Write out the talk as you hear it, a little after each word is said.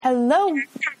Hello,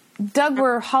 Doug.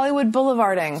 We're Hollywood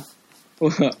Boulevarding.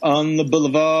 On the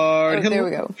boulevard. Oh, there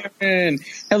we go. Karen.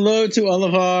 Hello to all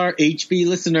of our HB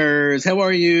listeners. How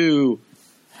are you?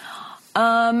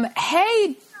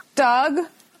 Hey, Doug.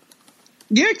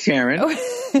 Yeah, Karen.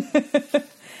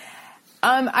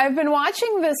 I've been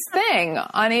watching this thing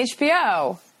on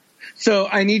HBO. So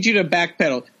I need you to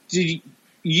backpedal.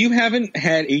 You haven't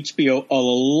had HBO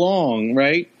all along,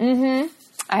 right? Mm-hmm.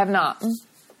 I have not.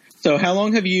 So how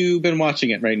long have you been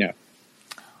watching it right now?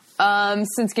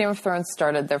 Since Game of Thrones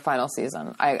started their final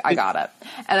season, I got it.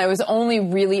 And I was only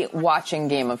really watching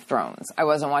Game of Thrones. I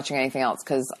wasn't watching anything else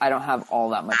because I don't have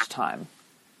all that much time.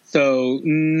 So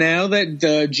now that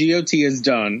the GOT is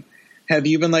done, have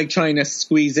you been trying to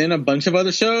squeeze in a bunch of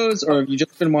other shows, or have you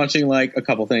just been watching a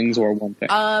couple things or one thing?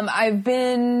 I've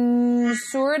been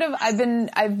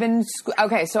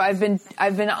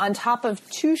on top of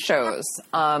two shows,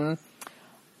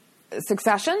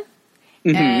 Succession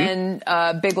and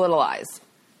Big Little Lies.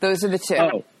 Those are the two.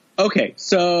 Oh, okay.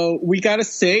 So we got to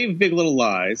save Big Little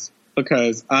Lies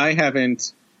because I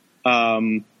haven't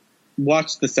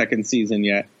watched the second season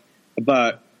yet.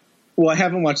 I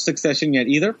haven't watched Succession yet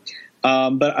either.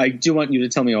 But I do want you to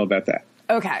tell me all about that.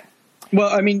 Okay. Well,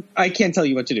 I mean, I can't tell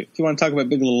you what to do. If you want to talk about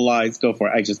Big Little Lies, go for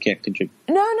it. I just can't contribute.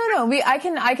 No. I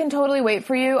can totally wait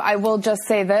for you. I will just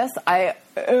say this. I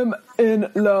am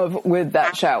in love with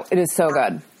that show. It is so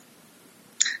good.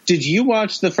 Did you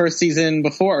watch the first season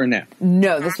before or now?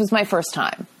 No, this was my first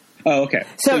time. Oh, okay.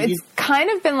 So it's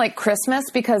kind of been like Christmas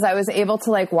because I was able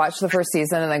to watch the first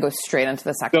season and then go straight into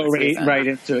the second season. Right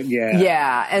into it, yeah.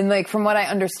 Yeah, and from what I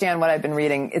understand, what I've been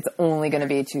reading, it's only going to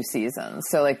be 2 seasons.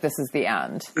 So this is the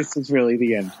end. This is really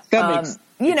the end. That makes sense.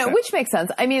 Which makes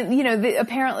sense. I mean,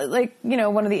 apparently,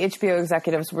 one of the HBO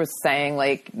executives was saying,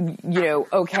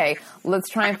 okay, let's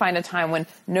try and find a time when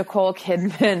Nicole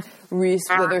Kidman, Reese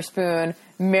Witherspoon,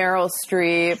 Meryl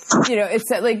Streep, it's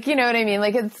you know what I mean?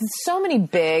 It's so many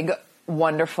big,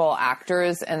 wonderful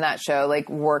actors in that show,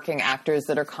 working actors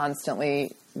that are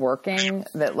constantly working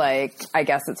that, I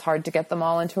guess it's hard to get them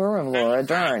all into a room. Laura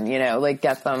Dern,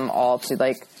 get them all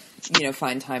to,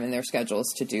 find time in their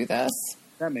schedules to do this.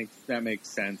 That makes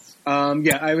sense.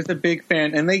 Yeah, I was a big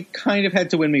fan, and they kind of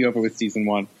had to win me over with season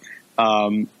 1.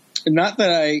 Not that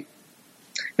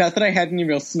I had any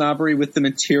real snobbery with the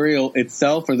material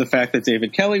itself or the fact that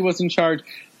David Kelly was in charge,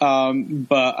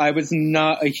 but I was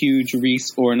not a huge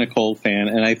Reese or Nicole fan,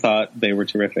 and I thought they were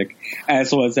terrific,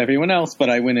 as was everyone else,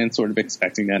 but I went in sort of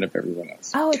expecting that of everyone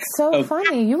else. Oh, it's so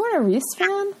funny. You weren't a Reese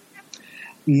fan?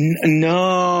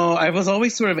 No, I was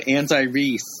always sort of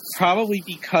anti-Reese, probably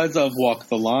because of Walk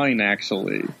the Line,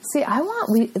 actually. See, I want,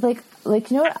 you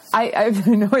know what? I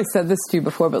know I said this to you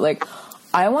before, but,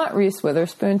 I want Reese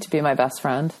Witherspoon to be my best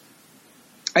friend.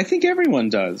 I think everyone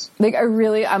does.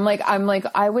 I'm like,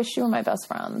 I wish you were my best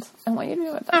friend. I want you to be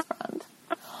my best friend.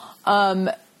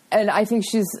 And I think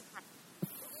she's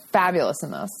fabulous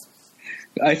in this.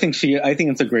 I think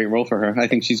it's a great role for her. I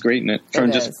think she's great in it.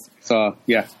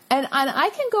 Yeah. And I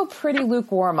can go pretty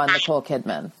lukewarm on Nicole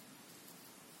Kidman.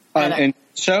 And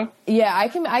show? Yeah, I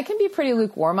can be pretty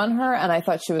lukewarm on her, and I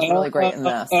thought she was really great in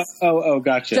this.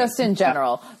 Gotcha. Just in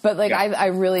general. But, I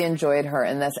really enjoyed her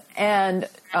in this. And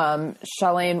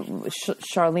Shailene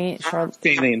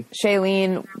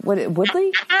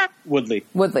Woodley?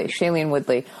 Shailene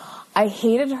Woodley. I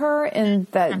hated her in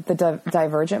the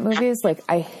Divergent movies.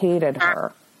 I hated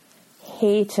her.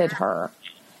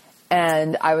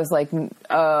 And I was and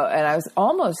I was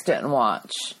almost didn't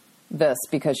watch this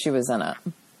because she was in it.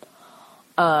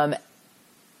 And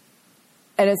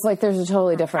it's there's a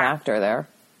totally different actor there.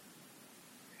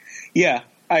 Yeah,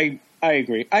 I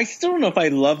agree. I still don't know if I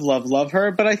love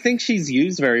her, but I think she's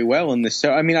used very well in this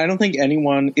show. I mean, I don't think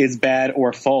anyone is bad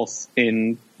or false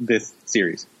in this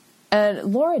series.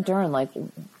 And Laura Dern, why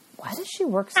does she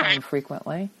work so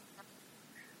infrequently?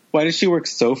 Why does she work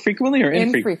so frequently or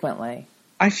infrequently?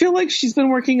 I feel like she's been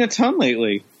working a ton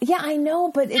lately. Yeah, I know,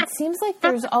 but it seems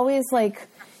there's always you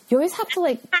always have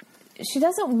to she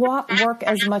doesn't work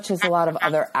as much as a lot of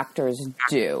other actors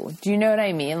do. Do you know what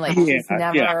I mean? She's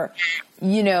never,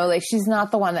 she's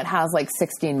not the one that has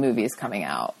 16 movies coming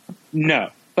out. No,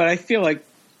 but I feel like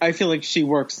she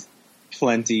works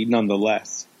plenty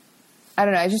nonetheless. I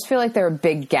don't know. I just feel there are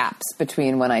big gaps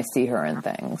between when I see her in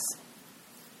things.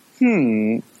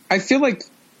 I feel like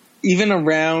even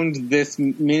around this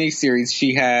miniseries,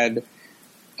 she had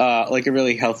a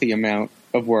really healthy amount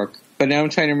of work. But now I'm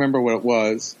trying to remember what it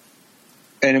was.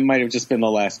 And it might have just been The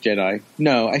Last Jedi.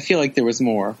 No, I feel like there was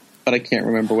more, but I can't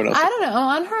remember what else. I don't know.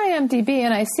 On her IMDb,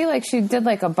 and I see she did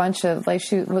a bunch of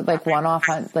she one off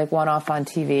on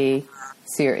TV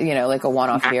like a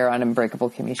one-off here on Unbreakable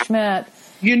Kimmy Schmidt.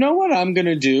 You know what I'm going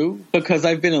to do? Because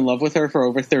I've been in love with her for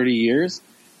over 30 years.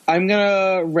 I'm going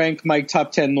to rank my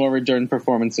top 10 Laura Dern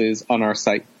performances on our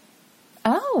site.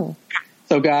 Oh.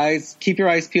 So guys, keep your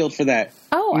eyes peeled for that.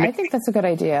 Oh, I think that's a good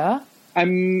idea.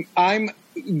 I'm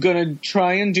going to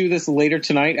try and do this later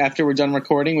tonight after we're done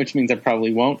recording, which means I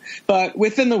probably won't. But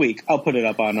within the week, I'll put it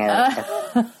up on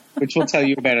our which we'll tell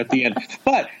you about at the end.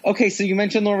 But, okay, so you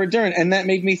mentioned Laura Dern, and that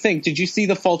made me think, did you see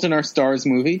the Fault in Our Stars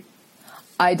movie?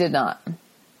 I did not.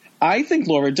 I think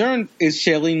Laura Dern is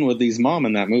Shailene Woodley's mom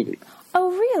in that movie.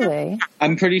 Oh, really?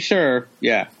 I'm pretty sure,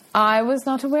 yeah. I was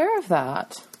not aware of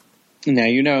that. Now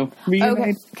you know.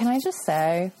 Okay, can I just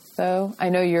say, though, I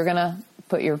know you're going to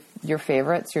put your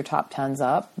favorites, your top 10s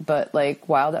up, but, like,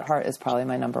 Wild at Heart is probably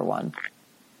my number one.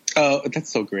 Oh, that's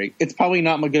so great. It's probably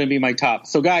not going to be my top.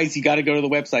 So, guys, you got to go to the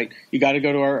website. You got to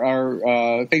go to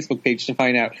our Facebook page to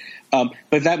find out.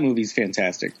 But that movie's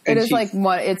fantastic. And it is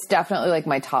it's definitely like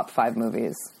my top 5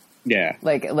 movies. Yeah.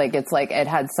 Like it's like it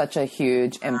had such a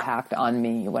huge impact on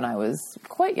me when I was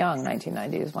quite young,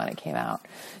 1990s when it came out.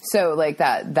 So like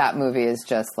that movie is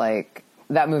just like,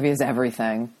 that movie is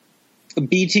everything.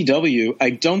 BTW,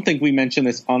 I don't think we mentioned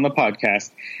this on the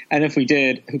podcast. And if we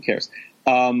did, who cares?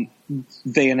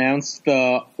 They announced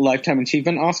the Lifetime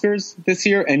Achievement Oscars this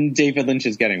year, and David Lynch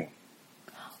is getting one.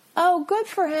 Oh, good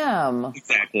for him.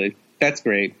 Exactly. That's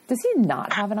great. Does he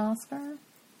not have an Oscar?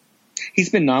 He's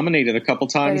been nominated a couple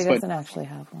times. But he doesn't actually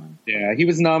have one. Yeah, he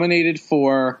was nominated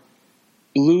for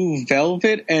Blue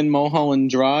Velvet and Mulholland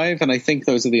Drive, and I think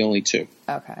those are the only two.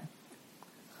 Okay.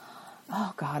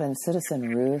 Oh, God, and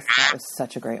Citizen Ruth, that was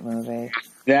such a great movie.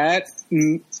 That,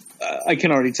 I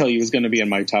can already tell you, is going to be in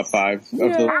my top 5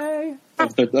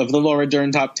 of the Laura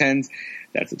Dern top 10s.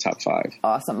 That's a top 5.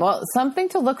 Awesome. Well, something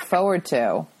to look forward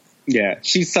to. Yeah,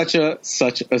 she's such a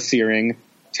searing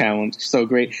talent. So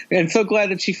great. And so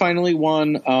glad that she finally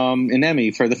won an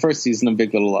Emmy for the first season of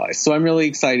Big Little Lies. So I'm really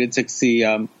excited to see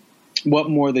what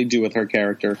more they do with her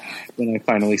character when I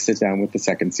finally sit down with the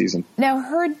second season. Now,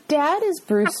 her dad is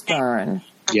Bruce Dern.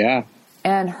 Yeah.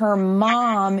 And her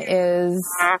mom is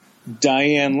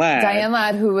Diane Ladd. Diane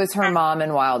Ladd, who was her mom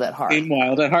in Wild at Heart. In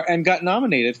Wild at Heart, and got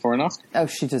nominated for an Oscar. Oh,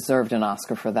 she deserved an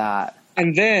Oscar for that.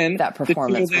 And then that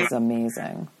performance was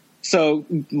amazing. So,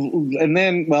 and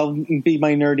then, well, be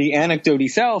my nerdy anecdote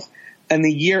self. And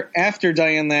the year after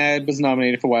Diane Ladd was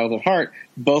nominated for Wild at Heart,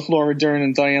 both Laura Dern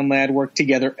and Diane Ladd worked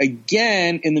together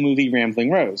again in the movie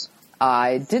Rambling Rose.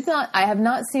 I have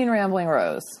not seen Rambling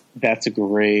Rose. That's a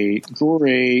great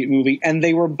movie. And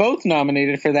they were both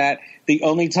nominated for that. The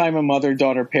only time a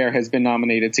mother-daughter pair has been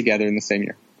nominated together in the same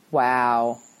year.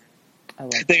 Wow.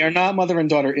 They are not mother and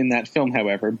daughter in that film,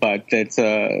 however, but they're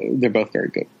both very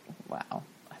good. Wow.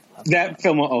 I love that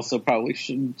film will also probably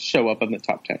show up in the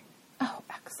top 10. Oh,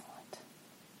 excellent.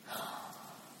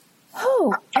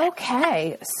 Oh,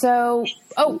 okay. So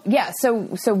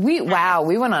we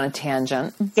went on a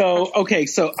tangent. So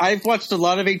I've watched a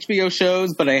lot of HBO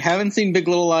shows, but I haven't seen Big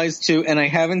Little Lies 2, and I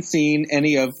haven't seen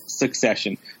any of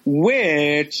Succession,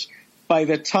 which by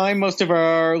the time most of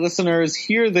our listeners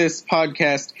hear this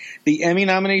podcast, the Emmy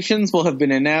nominations will have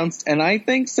been announced, and I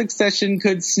think Succession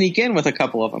could sneak in with a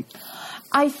couple of them.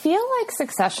 I feel like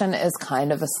Succession is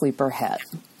kind of a sleeper hit.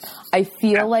 I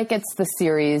feel like it's the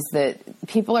series that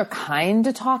people are kind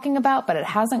of talking about, but it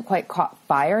hasn't quite caught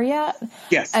fire yet.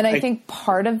 Yes. And I think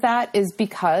part of that is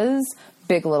because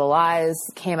Big Little Lies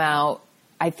came out,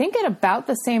 I think at about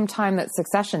the same time that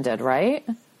Succession did, right?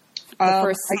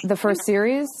 The first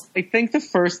series? I think the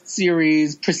first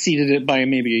series preceded it by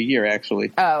maybe a year,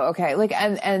 actually. Oh, okay. Like,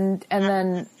 and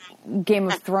then Game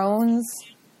of Thrones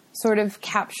sort of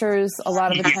captures a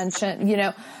lot of attention, you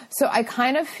know? So I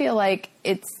kind of feel like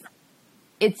it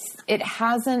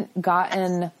hasn't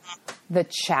gotten the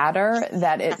chatter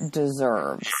that it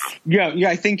deserves. Yeah,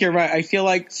 I think you're right. I feel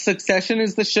like Succession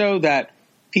is the show that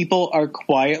people are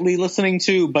quietly listening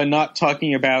to, but not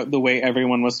talking about the way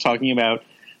everyone was talking about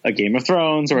a Game of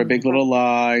Thrones or a Big Little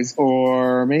Lies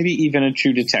or maybe even a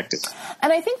True Detective.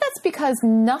 And I think that's because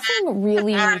nothing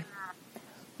really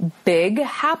big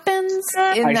happens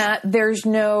in that there's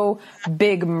no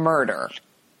big murder.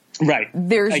 Right.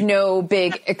 There's no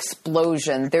big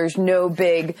explosion. There's no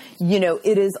big,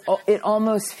 it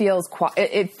almost feels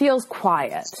it feels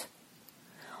quiet.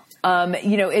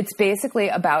 It's basically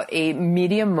about a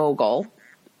media mogul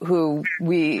who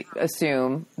it's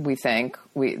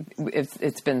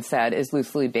been said is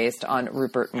loosely based on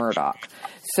Rupert Murdoch.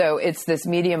 So it's this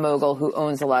media mogul who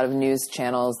owns a lot of news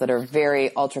channels that are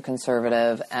very ultra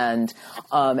conservative and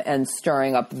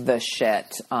stirring up the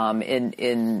shit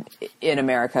in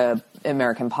America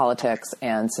American politics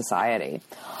and society.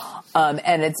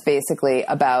 And it's basically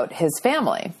about his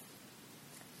family.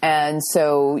 And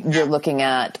so you're looking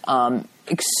at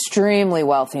extremely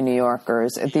wealthy New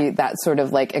Yorkers, that sort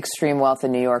of like extreme wealth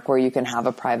in New York where you can have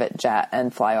a private jet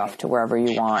and fly off to wherever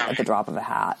you want at the drop of a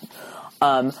hat.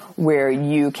 Where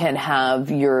you can have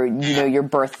your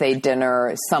birthday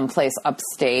dinner someplace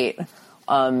upstate,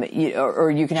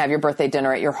 or you can have your birthday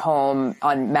dinner at your home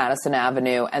on Madison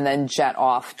Avenue and then jet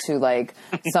off to like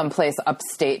someplace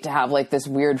upstate to have like this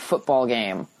weird football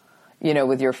game,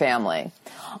 with your family.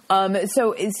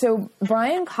 So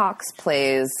Brian Cox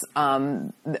plays,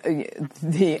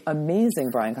 the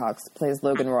amazing Brian Cox plays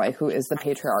Logan Roy, who is the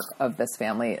patriarch of this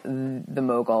family, the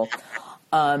mogul.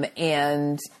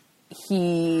 And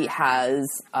he has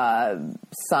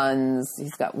sons.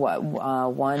 He's got three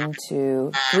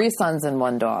sons and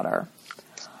one daughter.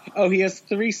 Oh, he has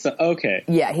three sons. Okay.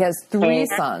 Yeah, he has three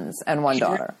sons and one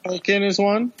daughter. Kieran Culkin is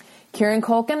one? Kieran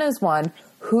Culkin is one.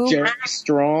 Who Jeremy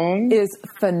Strong is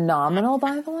phenomenal,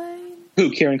 by the way.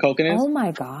 Who, Kieran Culkin is? Oh,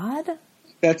 my God.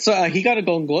 That's he got a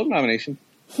Golden Globe nomination.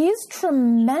 He's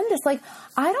tremendous. Like,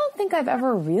 I don't think I've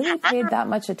ever really paid that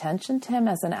much attention to him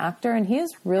as an actor, and he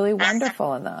is really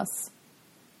wonderful in this.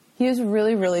 He is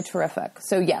really, really terrific.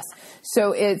 So, yes.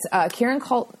 So, it's Kieran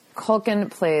Culkin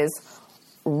plays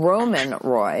Roman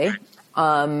Roy.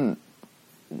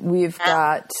 We've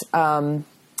got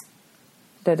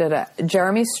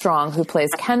Jeremy Strong, who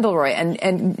plays Kendall Roy.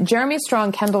 And Jeremy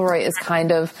Strong, Kendall Roy, is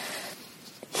kind of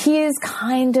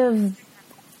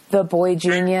the boy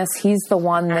genius. He's the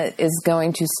one that is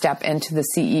going to step into the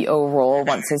CEO role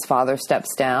once his father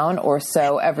steps down, or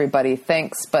so everybody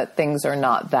thinks, but things are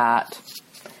not that,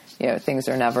 things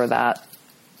are never that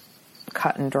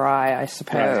cut and dry, I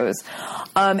suppose.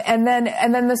 Right. And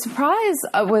then the surprise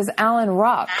was Alan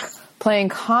Ruck playing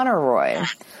Connor Roy,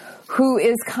 who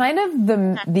is kind of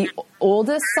the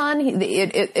oldest son.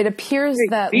 It appears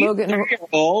that Logan... Are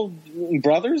all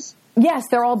brothers? Yes,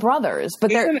 they're all brothers,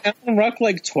 but isn't Alan Ruck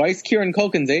like twice Kieran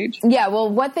Culkin's age? Yeah, well,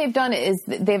 what they've done is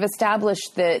they've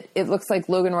established that it looks like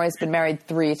Logan Roy's been married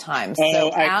 3 times.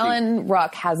 So Alan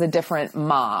Ruck has a different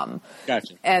mom.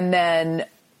 Gotcha. And then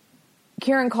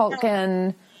Kieran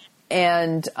Culkin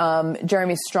and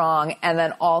Jeremy Strong, and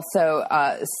then also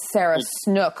Sarah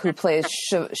Snook, who plays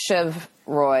Shiv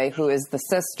Roy, who is the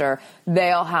sister.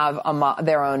 They all have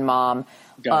their own mom.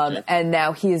 Gotcha.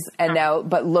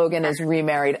 But Logan is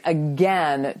remarried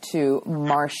again to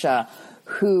Marcia,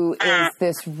 who is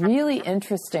this really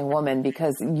interesting woman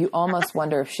because you almost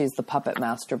wonder if she's the puppet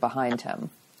master behind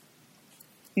him.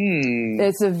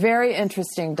 It's a very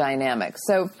interesting dynamic.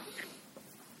 So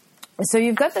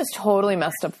you've got this totally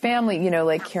messed up family,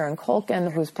 like Kieran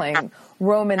Culkin, who's playing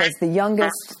Roman, is the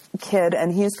youngest kid,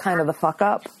 and he's kind of the fuck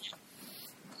up.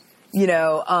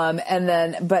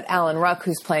 But Alan Ruck,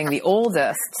 who's playing the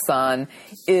oldest son,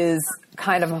 is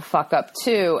kind of a fuck up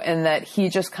too, in that he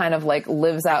just kind of like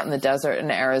lives out in the desert in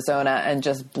Arizona and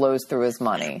just blows through his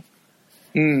money.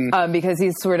 Because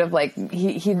he's sort of like,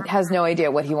 he has no idea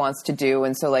what he wants to do.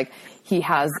 And so like he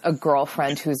has a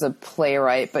girlfriend who's a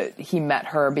playwright, but he met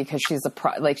her because she's a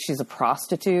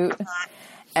prostitute.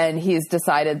 And he's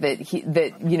decided that he's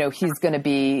going to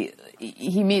be,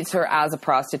 he meets her as a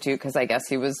prostitute because I guess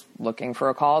he was looking for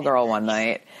a call girl one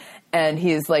night. And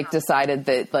he's like decided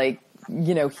that like,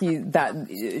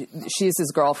 she's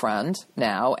his girlfriend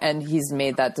now, and he's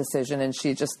made that decision, and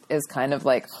she just is kind of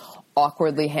like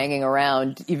awkwardly hanging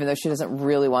around, even though she doesn't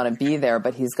really want to be there,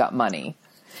 but he's got money,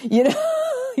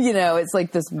 it's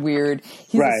like this weird,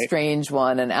 he's a strange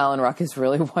one, and Alan Ruck is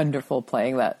really wonderful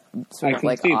playing that sort of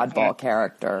like oddball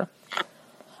character.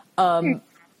 But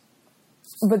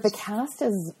the cast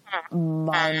is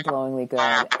mind-blowingly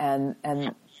good,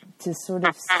 and to sort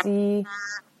of see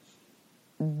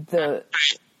the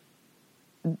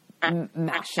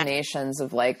machinations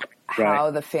of like how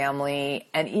the family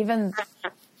and even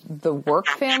the work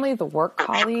family, the work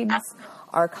colleagues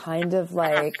are kind of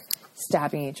like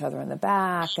stabbing each other in the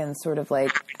back and sort of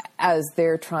like as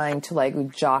they're trying to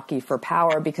like jockey for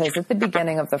power, because at the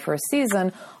beginning of the first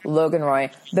season, Logan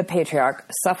Roy, the patriarch,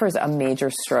 suffers a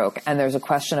major stroke, and there's a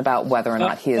question about whether or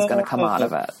not he is going to come out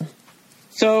of it.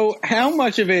 So how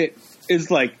much of it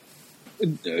is like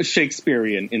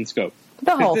Shakespearean in scope?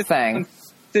 The whole thing.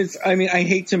 I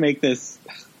hate to make this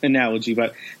analogy,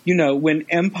 but when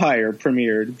Empire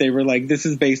premiered, they were like, this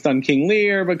is based on King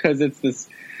Lear because it's this,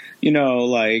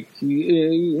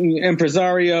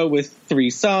 impresario with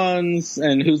 3 sons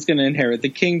and who's going to inherit the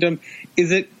kingdom. Is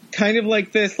it kind of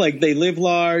like this? Like they live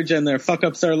large and their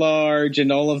fuck-ups are large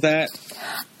and all of that?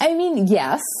 I mean,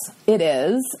 yes, it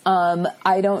is.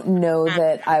 I don't know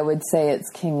that I would say it's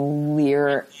King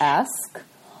Lear-esque,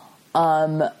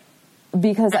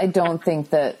 because I don't think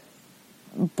that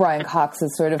Brian Cox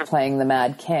is sort of playing the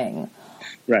Mad King.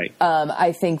 Right.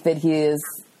 I think that he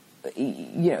is,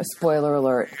 spoiler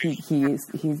alert, he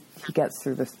gets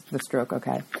through the stroke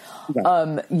okay.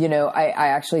 Right. I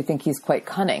actually think he's quite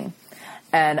cunning.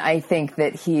 And I think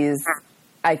that he's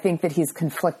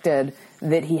conflicted,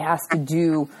 that he has to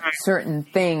do certain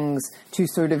things to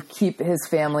sort of keep his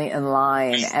family in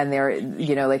line. And they're,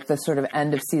 like the sort of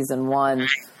end of season 1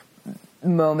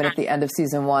 moment at the end of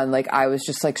season 1, like I was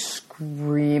just like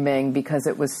screaming because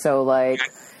it was so like,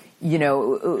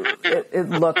 it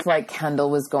looked like Kendall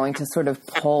was going to sort of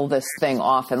pull this thing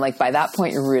off. And like by that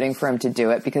point you're rooting for him to do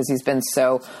it because he's been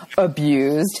so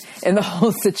abused in the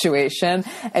whole situation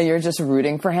and you're just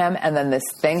rooting for him. And then this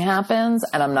thing happens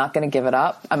and I'm not going to give it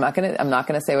up. I'm not going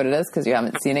to say what it is because you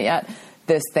haven't seen it yet.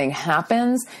 This thing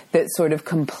happens that sort of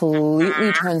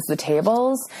completely turns the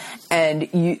tables, and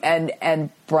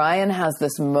Brian has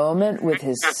this moment with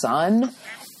his son,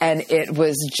 and it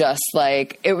was just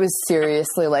like, it was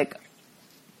seriously like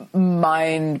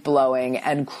mind blowing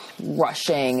and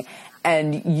crushing,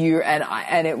 and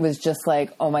it was just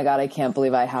like, oh my God, I can't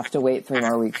believe I have to wait 3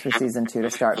 more weeks for season 2 to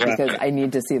start because I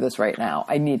need to see this right now.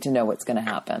 I need to know what's going to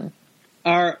happen.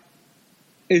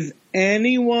 Is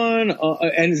anyone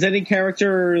and is any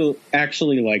character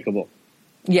actually likable?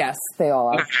 Yes, they all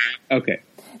are. Okay.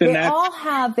 They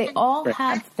all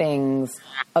have things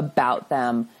about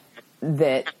them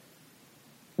that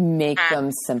make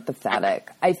them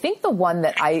sympathetic. I think the one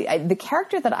that the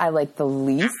character that I like the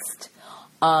least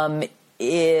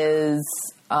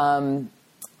is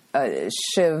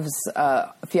Shiv's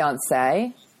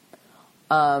fiance.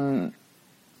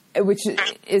 Which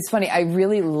is funny. I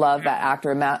really love that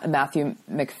actor, Matthew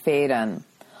Macfadyen.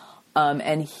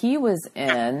 And he was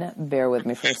in, bear with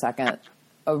me for a second,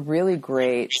 a really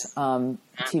great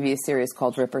TV series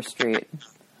called Ripper Street,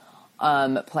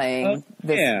 playing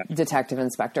this detective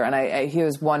inspector. And he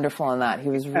was wonderful in that. He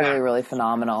was really, really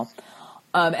phenomenal.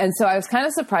 And so I was kind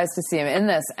of surprised to see him in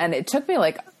this. And it took me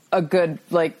like a good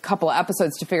couple of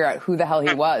episodes to figure out who the hell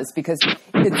he was because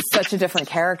it's such a different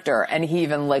character and he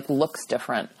even looks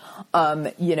different.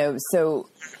 So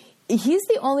he's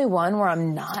the only one where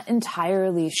I'm not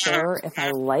entirely sure if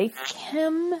I like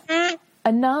him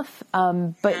enough.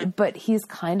 But he's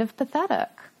kind of pathetic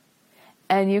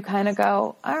and you kind of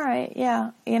go, all right,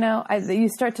 yeah, you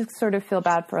start to sort of feel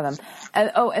bad for them.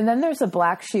 And then there's a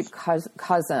black sheep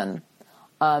cousin,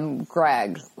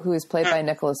 Greg, who is played by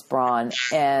Nicholas Braun,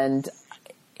 and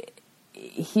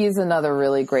he's another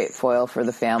really great foil for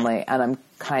the family, and I'm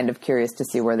kind of curious to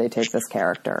see where they take this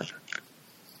character.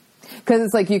 Because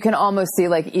it's like you can almost see,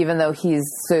 even though he's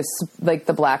so,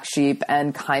 the black sheep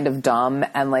and kind of dumb,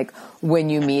 and,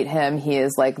 when you meet him, he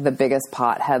is, the biggest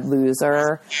pothead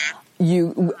loser,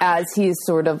 as he's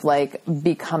sort of,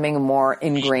 becoming more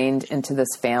ingrained into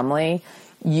this family,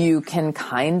 you can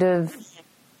kind of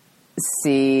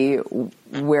see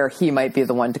where he might be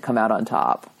the one to come out on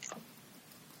top.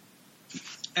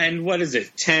 And what is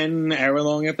it,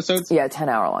 10-hour-long episodes? Yeah,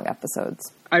 10-hour-long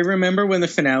episodes. I remember when the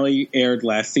finale aired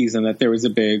last season that there was a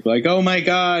big, oh my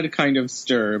God, kind of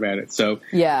stir about it. So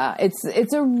yeah,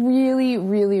 it's a really,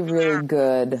 really, really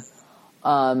good,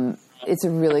 it's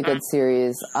a really good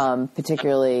series.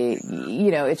 Particularly,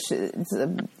 it's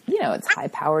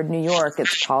high-powered New York.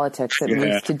 It's politics. It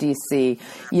moves to DC.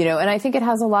 And I think it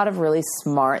has a lot of really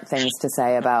smart things to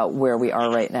say about where we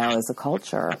are right now as a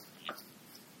culture.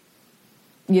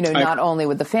 Not only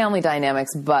with the family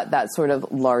dynamics, but that sort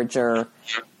of larger,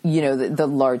 the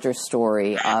larger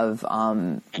story of,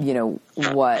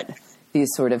 what these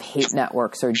sort of hate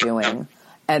networks are doing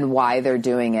and why they're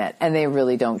doing it. And they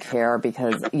really don't care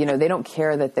because, they don't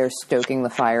care that they're stoking the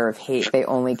fire of hate. They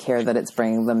only care that it's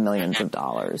bringing them millions of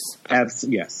dollars.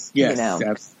 Yes,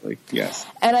 absolutely, yes.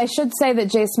 And I should say that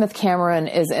J. Smith Cameron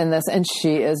is in this, and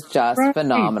she is just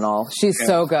phenomenal. She's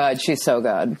so good. She's so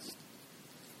good.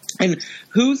 And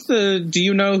do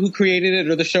you know who created it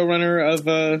or the showrunner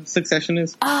of Succession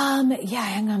is? Yeah,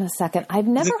 hang on a second. I've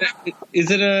never...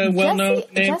 Is it a well-known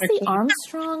name? Jesse actually?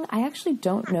 Armstrong? I actually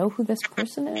don't know who this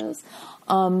person is.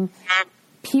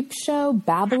 Peep Show,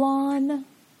 Babylon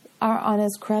are on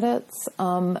his credits.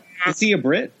 Is he a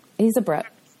Brit? He's a Brit.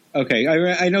 Okay,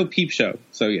 I know Peep Show,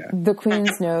 so yeah. The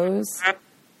Queen's Nose.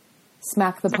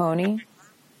 Smack the Pony.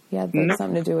 Yeah, that's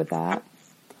something to do with that.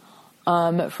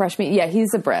 Fresh Meat. Yeah,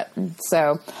 he's a Brit.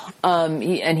 So,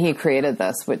 he created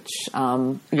this, which,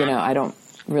 I don't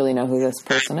really know who this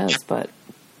person is, but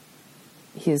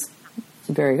he's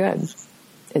very good.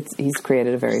 He's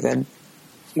created a very good.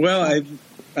 Well,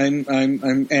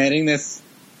 I'm adding this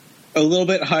a little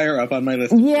bit higher up on my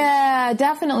list. Yeah,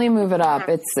 definitely move it up.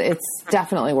 It's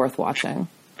definitely worth watching.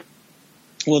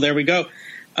 Well, there we go.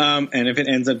 And if it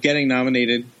ends up getting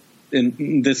nominated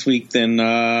this week, then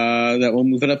that will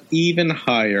move it up even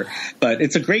higher. But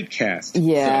it's a great cast.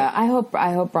 Yeah, so.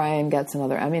 I hope Brian gets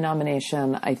another Emmy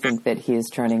nomination. I think that he's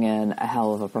turning in a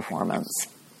hell of a performance.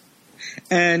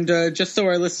 And just so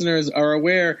our listeners are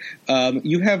aware,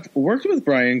 you have worked with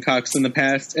Brian Cox in the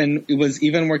past, and was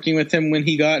even working with him when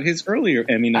he got his earlier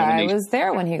Emmy nomination. I was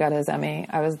there when he got his Emmy.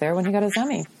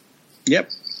 Yep.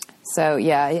 So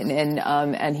yeah,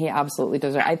 and he absolutely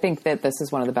deserves. I think that this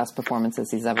is one of the best performances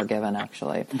he's ever given,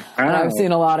 actually. Wow. And I've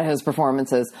seen a lot of his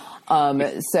performances. And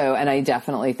I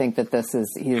definitely think that this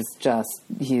is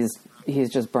he's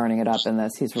just burning it up in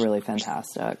this. He's really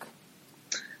fantastic.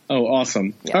 Oh,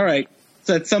 awesome! Yeah. All right.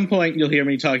 So at some point you'll hear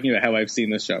me talking about how I've seen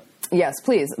this show. Yes,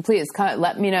 please,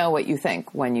 let me know what you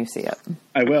think when you see it.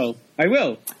 I will.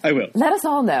 Let us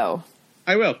all know.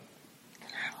 I will.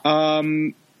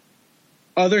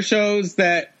 Other shows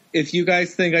that if you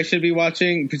guys think I should be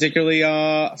watching, particularly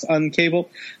on cable,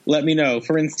 let me know.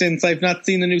 For instance, I've not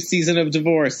seen the new season of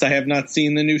Divorce. I have not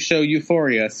seen the new show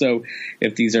Euphoria. So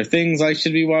if these are things I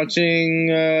should be watching,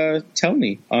 tell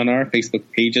me on our Facebook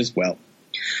page as well.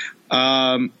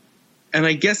 And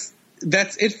I guess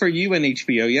that's it for you and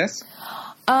HBO, yes?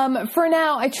 For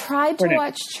now, I tried to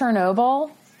watch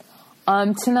Chernobyl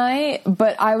tonight,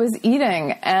 but I was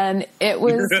eating, and I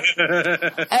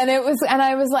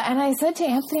said to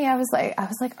Anthony, I was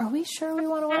like, are we sure we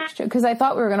want to watch it? Because I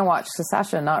thought we were going to watch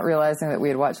Succession, not realizing that we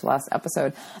had watched the last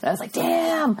episode. And I was like,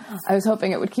 damn, I was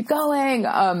hoping it would keep going.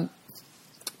 And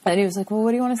he was like, well,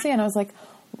 what do you want to see? And I was like,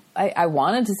 I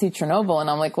wanted to see Chernobyl, and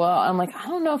I'm like, I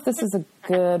don't know if this is a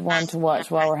good one to watch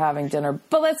while we're having dinner,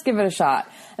 but let's give it a shot.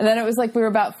 And then it was like we were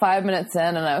about 5 minutes in,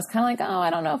 and I was kind of like, oh, I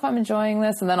don't know if I'm enjoying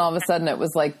this. And then all of a sudden it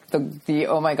was like the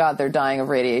oh my God, they're dying of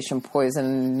radiation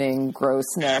poisoning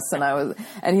grossness. And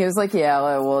he was like,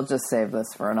 yeah, we'll just save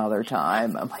this for another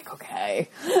time. I'm like, okay.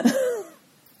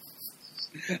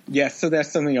 Yes, so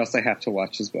that's something else I have to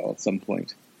watch as well at some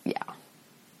point. Yeah.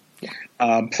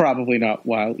 Probably not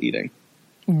while eating.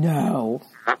 No,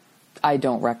 I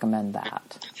don't recommend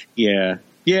that. Yeah,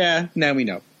 now we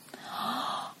know.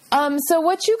 So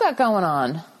what you got going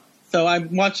on? So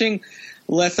I'm watching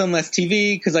less and less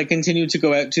TV because I continue to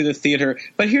go out to the theater.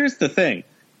 But here's the thing.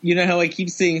 You know how I keep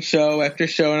seeing show after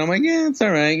show, and I'm like, yeah, it's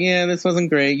all right. Yeah, this wasn't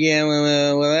great.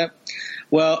 Yeah,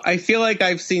 well, I feel like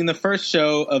I've seen the first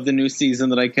show of the new season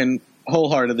that I can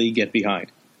wholeheartedly get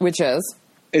behind. Which is?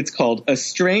 It's called A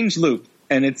Strange Loop.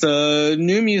 And it's a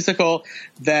new musical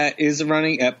that is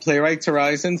running at Playwrights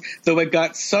Horizons. Though it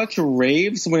got such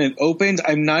raves when it opened,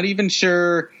 I'm not even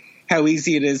sure how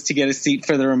easy it is to get a seat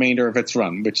for the remainder of its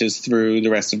run, which is through the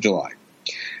rest of July.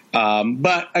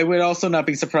 But I would also not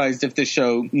be surprised if this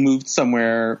show moved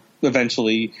somewhere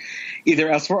eventually, either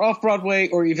elsewhere off Broadway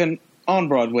or even on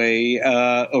Broadway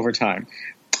over time.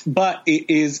 But it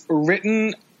is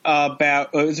written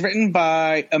it was written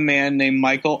by a man named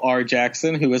Michael R.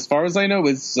 Jackson, who, as far as I know,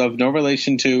 is of no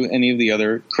relation to any of the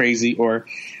other crazy or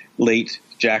late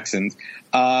Jacksons.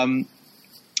 And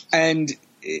it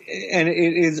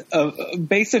is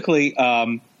basically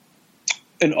an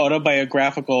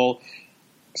autobiographical,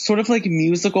 sort of like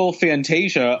musical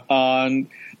fantasia on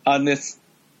this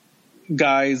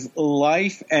guy's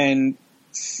life and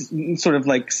sort of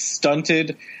like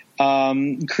stunted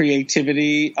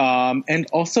creativity, and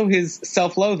also his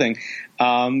self-loathing.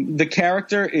 The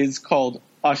character is called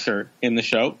Usher in the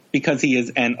show because he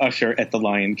is an usher at the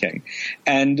Lion King.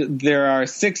 And there are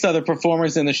 6 other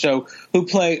performers in the show who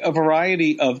play a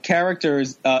variety of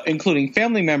characters, including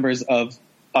family members of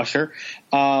Usher,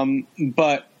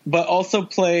 but also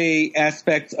play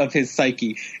aspects of his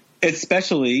psyche.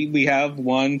 Especially, we have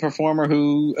one performer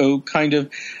who kind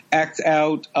of acts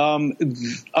out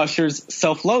Usher's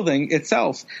self-loathing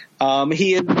itself.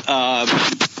 He is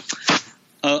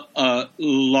a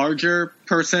larger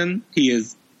person. He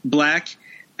is black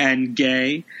and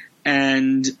gay,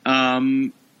 and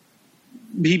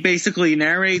he basically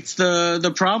narrates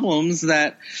the problems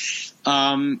that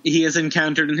he has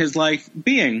encountered in his life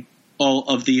being all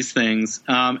of these things.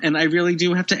 And I really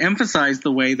do have to emphasize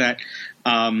the way that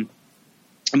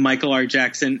Michael R.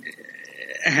 Jackson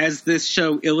has this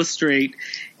show illustrate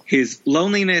his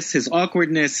loneliness, his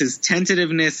awkwardness, his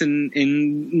tentativeness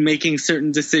in making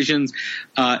certain decisions,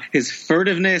 his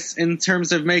furtiveness in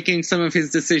terms of making some of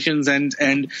his decisions,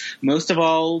 and most of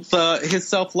all, his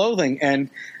self-loathing. And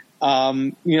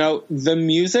The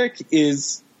music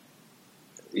is,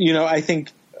 I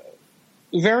think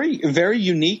very, very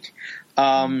unique.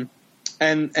 And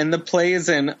the play is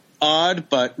an odd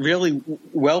but really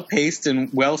well paced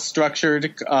and well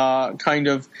structured kind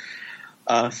of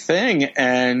thing,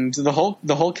 and the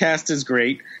whole cast is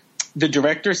great. The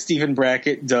director Stephen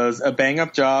Brackett does a bang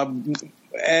up job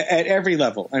at every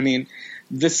level. I mean,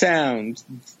 the sound,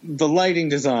 the lighting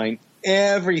design,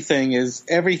 everything is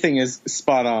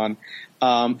spot on,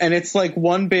 and it's like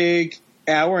one big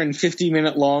hour and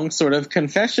 50-minute long sort of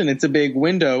confession. It's a big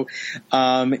window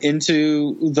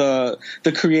into the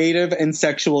creative and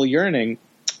sexual yearning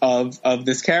of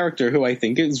this character, who I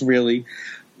think is really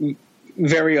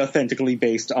very authentically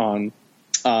based on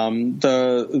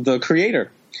the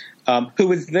creator,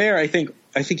 who is there. I think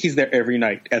he's there every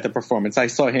night at the performance. I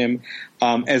saw him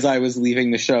as I was leaving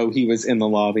the show. He was in the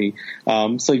lobby,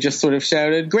 so he just sort of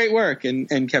shouted, "Great work,"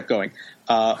 and kept going.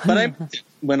 But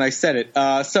when I said it,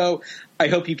 so I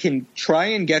hope you can try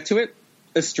and get to it,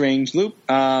 A Strange Loop,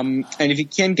 and if you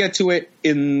can get to it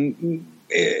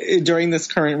during this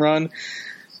current run,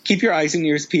 keep your eyes and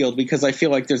ears peeled, because I feel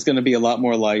like there's going to be a lot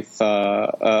more life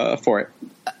for it.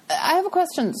 I have a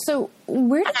question. So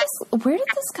where did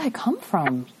this guy come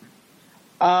from?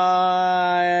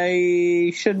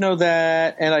 I should know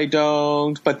that, and I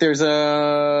don't. But there's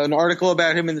an article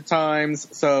about him in the Times,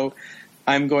 so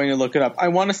I'm going to look it up. I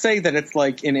want to say that it's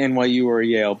like in NYU or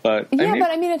Yale, but but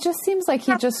I mean, it just seems like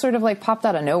he just sort of like popped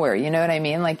out of nowhere. You know what I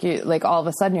mean? Like all of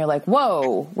a sudden you're like,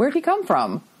 whoa, where'd he come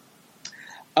from?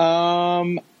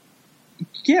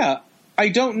 Yeah, I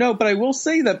don't know, but I will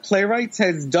say that Playwrights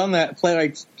has done that.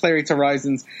 Playwrights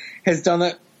Horizons has done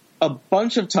that a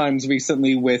bunch of times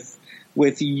recently with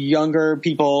younger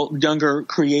people, younger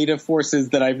creative forces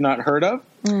that I've not heard of.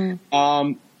 And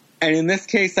in this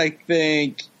case, I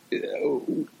think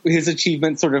his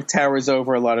achievement sort of towers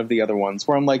over a lot of the other ones,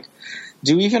 where I'm like,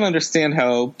 do you even understand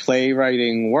how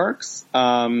playwriting works?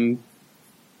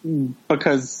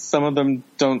 Because some of them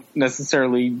don't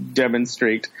necessarily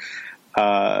demonstrate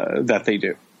that they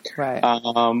do. Right.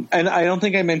 And I don't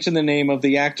think I mentioned the name of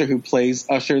the actor who plays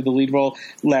Usher, the lead role,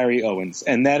 Larry Owens.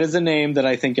 And that is a name that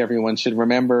I think everyone should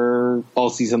remember all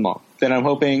season long. That I'm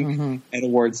hoping at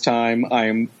awards time I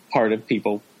am part of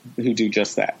people who do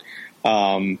just that.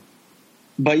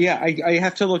 But yeah, I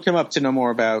have to look him up to know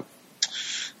more about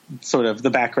sort of the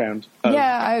background.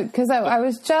 Because I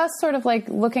was just sort of like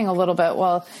looking a little bit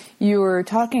while you were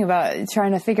talking about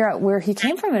trying to figure out where he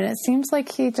came from. And it seems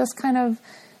like he just kind of,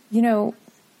 he went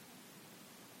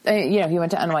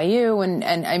to NYU and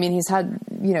I mean, he's had,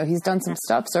 he's done some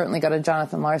stuff, certainly got a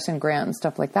Jonathan Larson grant and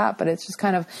stuff like that. But it's just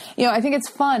kind of, I think it's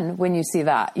fun when you see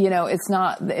that, it's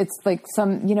not, it's like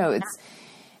some,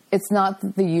 it's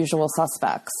not the usual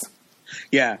suspects.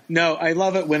 Yeah, no, I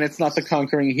love it when it's not the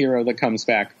conquering hero that comes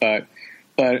back, but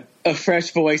a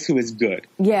fresh voice who is good.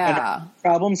 Yeah. And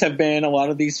problems have been a lot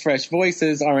of these fresh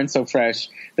voices aren't so fresh.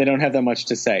 They don't have that much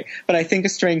to say. But I think A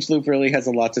Strange Loop really has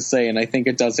a lot to say, and I think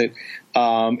it does it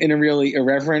in a really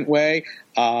irreverent way.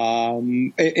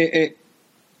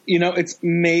 It's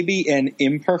maybe an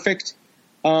imperfect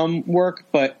work,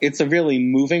 but it's a really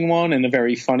moving one and a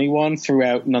very funny one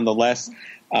throughout nonetheless.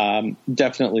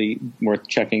 Definitely worth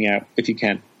checking out if you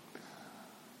can.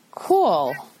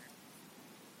 Cool.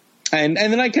 And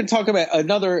then I could talk about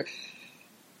another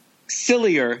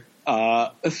sillier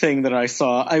thing that I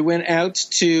saw. I went out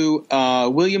to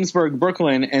Williamsburg,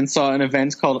 Brooklyn, and saw an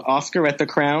event called Oscar at the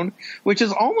Crown, which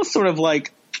is almost sort of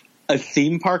like a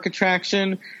theme park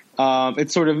attraction. It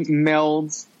sort of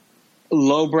melds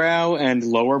lowbrow and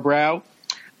lowerbrow.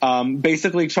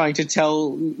 Basically trying to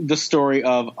tell the story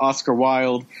of Oscar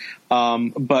Wilde,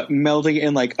 but melding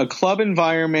in like a club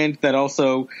environment that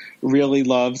also really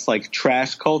loves like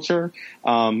trash culture.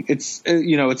 It's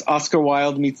Oscar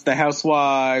Wilde meets the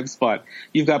Housewives, but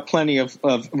you've got plenty of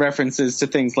references to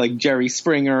things like Jerry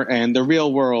Springer and The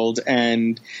Real World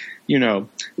and,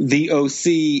 the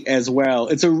OC as well.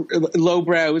 It's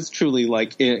lowbrow is truly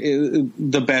like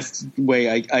the best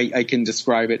way I can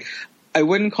describe it. I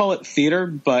wouldn't call it theater,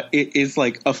 but it is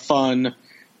like a fun,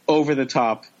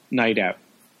 over-the-top night out.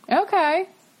 Okay.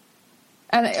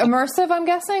 And immersive, I'm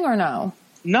guessing, or no?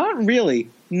 Not really.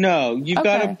 No. You've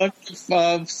got a bunch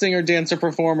of singer-dancer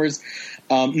performers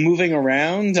moving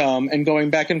around and going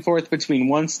back and forth between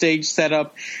one stage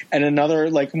setup and another,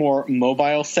 like, more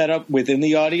mobile setup within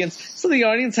the audience. So the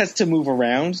audience has to move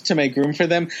around to make room for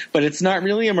them, but it's not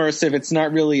really immersive. It's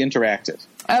not really interactive.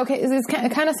 Okay, it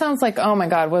kind of sounds like, oh my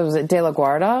God, what was it, De La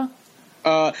Guardia?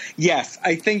 Yes,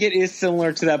 I think it is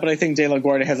similar to that, but I think De La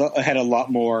Guardia had a lot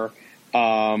more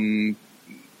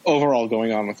overall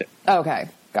going on with it. Okay.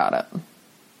 Got it.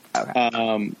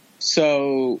 Okay.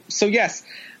 So yes,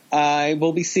 I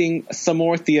will be seeing some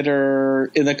more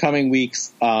theater in the coming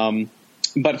weeks.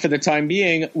 But for the time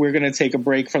being, we're going to take a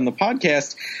break from the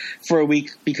podcast for a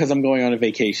week because I'm going on a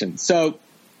vacation. So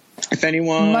if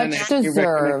anyone... Much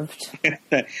deserved.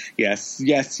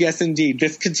 Yes, indeed.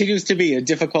 This continues to be a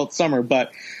difficult summer,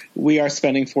 but we are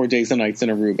spending 4 days and nights in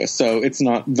Aruba. So it's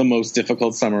not the most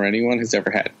difficult summer anyone has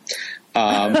ever had.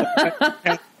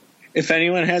 If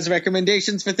anyone has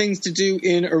recommendations for things to do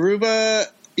in Aruba,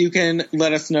 you can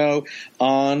let us know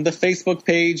on the Facebook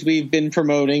page. We've been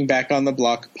promoting Back on the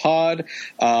Block Pod.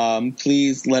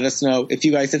 Please let us know if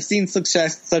you guys have seen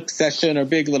Succession or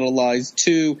Big Little Lies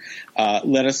 2.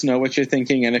 Let us know what you're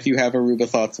thinking. And if you have Aruba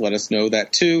thoughts, let us know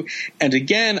that too. And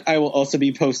again, I will also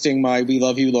be posting my We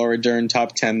Love You, Laura Dern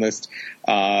top 10 list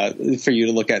for you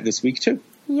to look at this week too.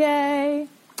 Yay.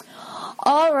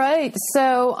 All right.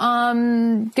 So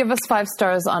give us 5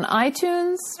 stars on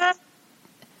iTunes.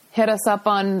 Hit us up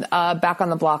on Back on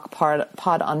the Block Pod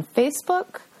on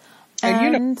Facebook.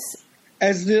 And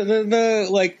as the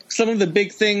like some of the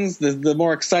big things, the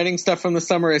more exciting stuff from the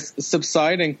summer is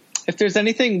subsiding. If there's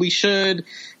anything we should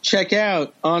check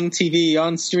out on TV,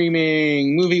 on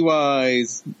streaming,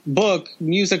 movie-wise, book,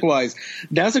 music-wise,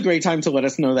 now's a great time to let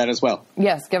us know that as well.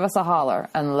 Yes, give us a holler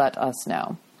and let us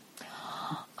know.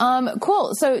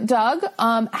 Cool. So, Doug,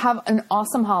 have an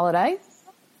awesome holiday.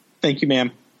 Thank you,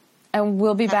 ma'am. And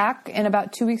we'll be back in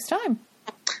about 2 weeks' time.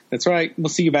 That's right. We'll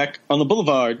see you back on the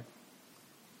boulevard.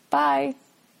 Bye.